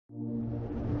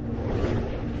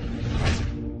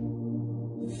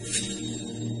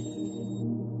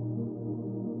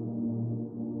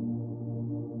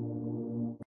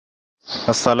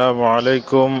আসসালামু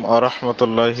আলাইকুম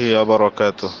আরহামতুল্লাহি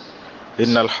আবরাকাতুহ।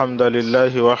 ইন্নাল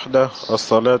হামদালিল্লাহি ওয়াহদাহ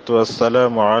ওয়াসসালাতু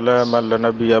ওয়াসসালামু আলা মান লা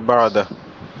নাবিয়্যা বা'দাহ।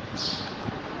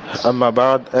 আম্মা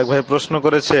বা'দ। এক ভাই প্রশ্ন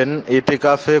করেছেন,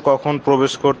 ইতিকাফে কখন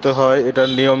প্রবেশ করতে হয়, এটার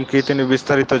নিয়ম কি, তিনি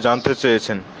বিস্তারিত জানতে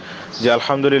চেয়েছেন। জি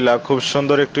আলহামদুলিল্লাহ, খুব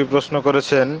সুন্দর একটি প্রশ্ন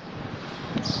করেছেন।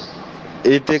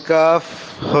 ইতিকাফ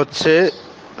হচ্ছে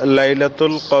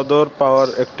লাইলাতুল কদর পাওয়ার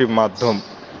একটি মাধ্যম।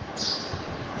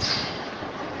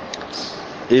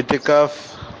 ইতিকাফ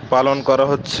পালন করা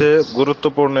হচ্ছে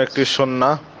গুরুত্বপূর্ণ একটি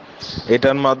সুন্নাহ।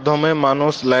 এটার মাধ্যমে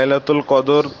মানুষ লাইলাতুল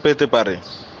কদর পেতে পারে।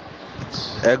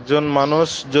 একজন মানুষ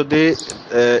যদি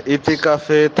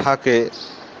ইতিকাফে থাকে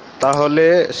তাহলে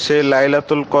সে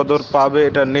লাইলাতুল কদর পাবে,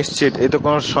 এটা নিশ্চিত, এতে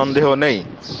কোনো সন্দেহ নেই।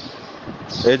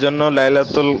 এই জন্য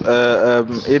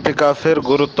ইতিকাফের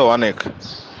গুরুত্ব অনেক।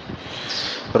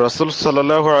 রাসূল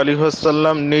সাল্লাল্লাহু আলাইহি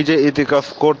ওয়াসাল্লাম নিজে ইতিকাফ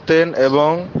করতেন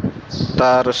এবং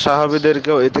তার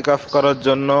সাহাবীদেরকেও ইতিকাফ করার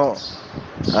জন্য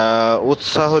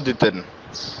উৎসাহ দিতেন।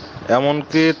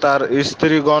 এমনকি তার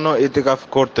স্ত্রীগণও ইতিকাফ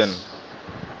করতেন।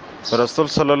 রাসূল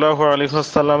সাল্লাল্লাহু আলাইহি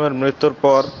ওয়াসাল্লামের মৃত্যুর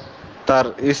পর তার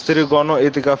স্ত্রীগণও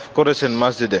ইতিকাফ করেছেন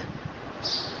মসজিদে।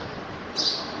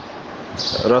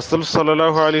 রাসূল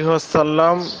সাল্লাল্লাহু আলাইহি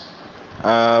ওয়াসাল্লাম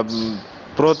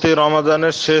প্রতি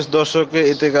রমাদানের শেষ দশকে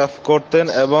ইতিকাফ করতেন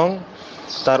এবং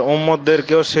তার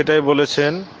উম্মতদেরকেও সেটাই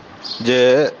বলেছেন যে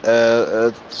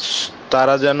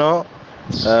তারা যেন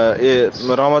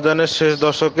রমাদানের শেষ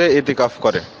দশকে ইতিকাফ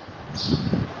করে।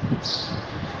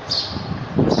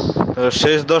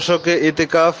 শেষ দশকে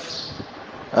ইতিকাফ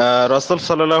রাসূল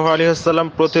সাল্লাল্লাহু আলাইহি ওয়াসাল্লাম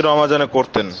প্রতি রমাদানে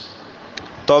করতেন।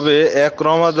 তবে এক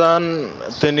রমাদান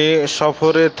তিনি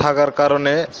সফরে থাকার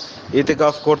কারণে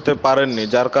ইতিকাফ করতে পারেননি,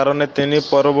 যার কারণে তিনি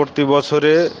পরবর্তী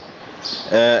বছরে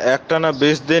একটানা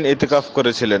 20 দিন ইতিকাফ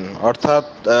করেছিলেন। অর্থাৎ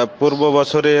পূর্ব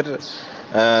বছরের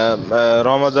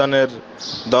রমাদানের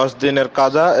 10 দিনের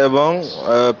কাজা এবং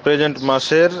প্রেজেন্ট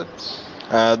মাসের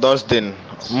 10 দিন,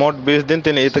 মোট 20 দিন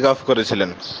তিনি ইতিকাফ করেছিলেন।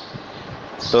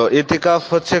 তো ইতিকাফ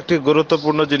হচ্ছে একটি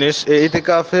গুরুত্বপূর্ণ জিনিস। এই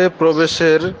ইতিকাফে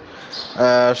প্রবেশের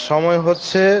সময়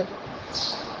হচ্ছে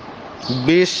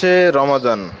 20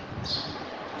 রমাদান।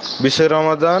 20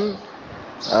 রমাদান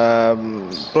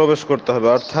প্রবেশ করতে হবে,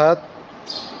 অর্থাৎ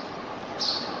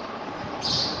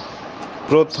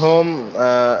প্রথম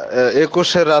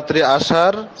 21 রাত্রি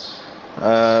আসার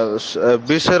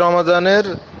 20 রমাদানের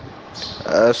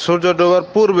সূর্য ডোবার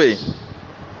পূর্বেই,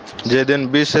 যেদিন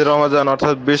 20 রমাদান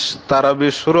অর্থাৎ 20 তারাবি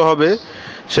শুরু হবে,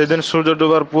 সেদিন সূর্য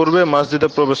ডোবার পূর্বে মসজিদে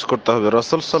প্রবেশ করতে হবে।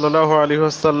 রাসূল সাল্লাল্লাহু আলাইহি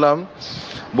ওয়াসাল্লাম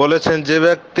বলেছেন, যে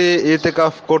ব্যক্তি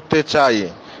ইতিকাফ করতে চায়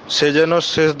সে যেন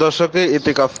শেষ দশকে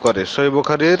ইতিকাফ করে। সহিহ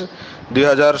বুখারীর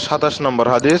 2027 নম্বর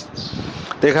হাদিস।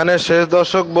 এখানে শেষ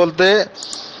দশক বলতে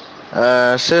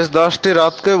শেষ 10টি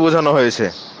রাতকে বোঝানো হয়েছে,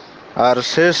 আর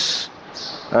শেষ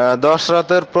 10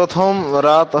 রাতের প্রথম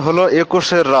রাত হলো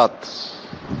 21 রাত,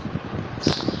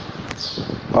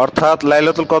 অর্থাৎ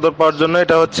লাইলাতুল কদর পাওয়ার জন্য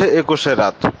এটা হচ্ছে 21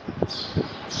 রাত।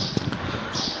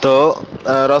 তো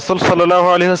রাসূল সাল্লাল্লাহু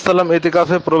আলাইহি ওয়াসাল্লাম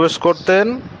ইতিকাফে প্রবেশ করতেন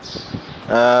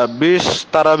 20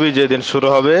 তারাবি যেদিন শুরু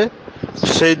হবে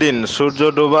সেই দিন সূর্য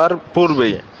ডোবার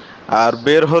পূর্বেই, আর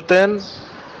বের হতেন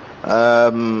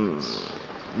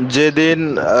যেদিন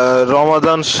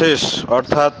রমাদান শেষ,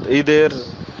 অর্থাৎ ঈদের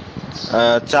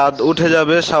চাঁদ উঠে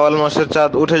যাবে, শাওয়াল মাসের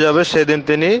চাঁদ উঠে যাবে, সেদিন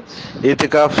তিনি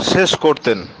ইতিকাফ শেষ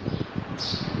করতেন।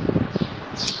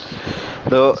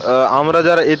 তো আমরা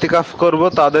যারা ইতিকাফ করব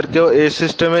তাদেরকেও এই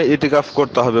সিস্টেমে ইতিকাফ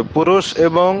করতে হবে। পুরুষ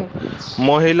এবং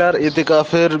মহিলার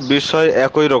ইতিকাফের বিষয়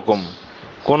একই রকম,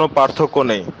 কোনো পার্থক্য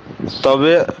নেই।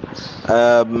 তবে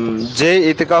যে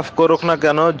ইতিকাফ করুক না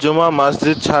কেন, জুমা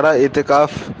মসজিদ ছাড়া ইতিকাফ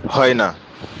হয় না।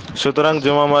 সুতরাং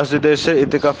জুমা মসজিদে এসে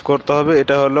ইতিকাফ করতে হবে।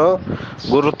 এটা হলো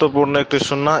গুরুত্বপূর্ণ একটি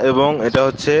সুন্নাহ এবং এটা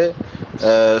হচ্ছে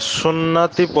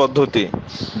সুন্নাতি পদ্ধতি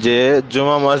যে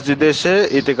জুমা মসজিদে এসে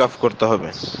ইতিকাফ করতে হবে।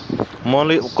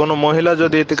 কোনো মহিলা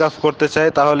যদি ইতিকাফ করতে চায়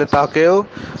তাহলে তাকেও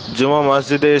জুমা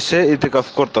মসজিদে এসে ইতিকাফ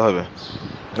করতে হবে,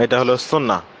 এটা হলো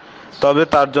সুন্নাহ। তবে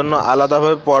তার জন্য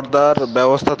আলাদাভাবে পর্দার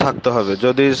ব্যবস্থা থাকতে হবে।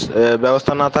 যদি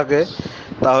ব্যবস্থা না থাকে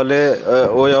তাহলে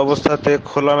ওই অবস্থাতে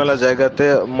খোলামেলা জায়গাতে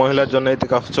মহিলার জন্য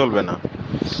ইতিকাফ চলবে না।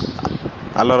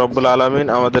 আল্লাহ রাব্বুল আলামিন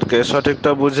আমাদেরকে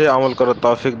সঠিকটা বুঝে আমল করার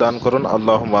তৌফিক দান করুন।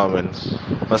 আল্লাহুম্মা আমিন।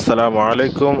 আসসালামু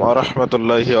আলাইকুম ওয়া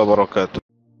রাহমাতুল্লাহি ওয়া বারাকাতুহু।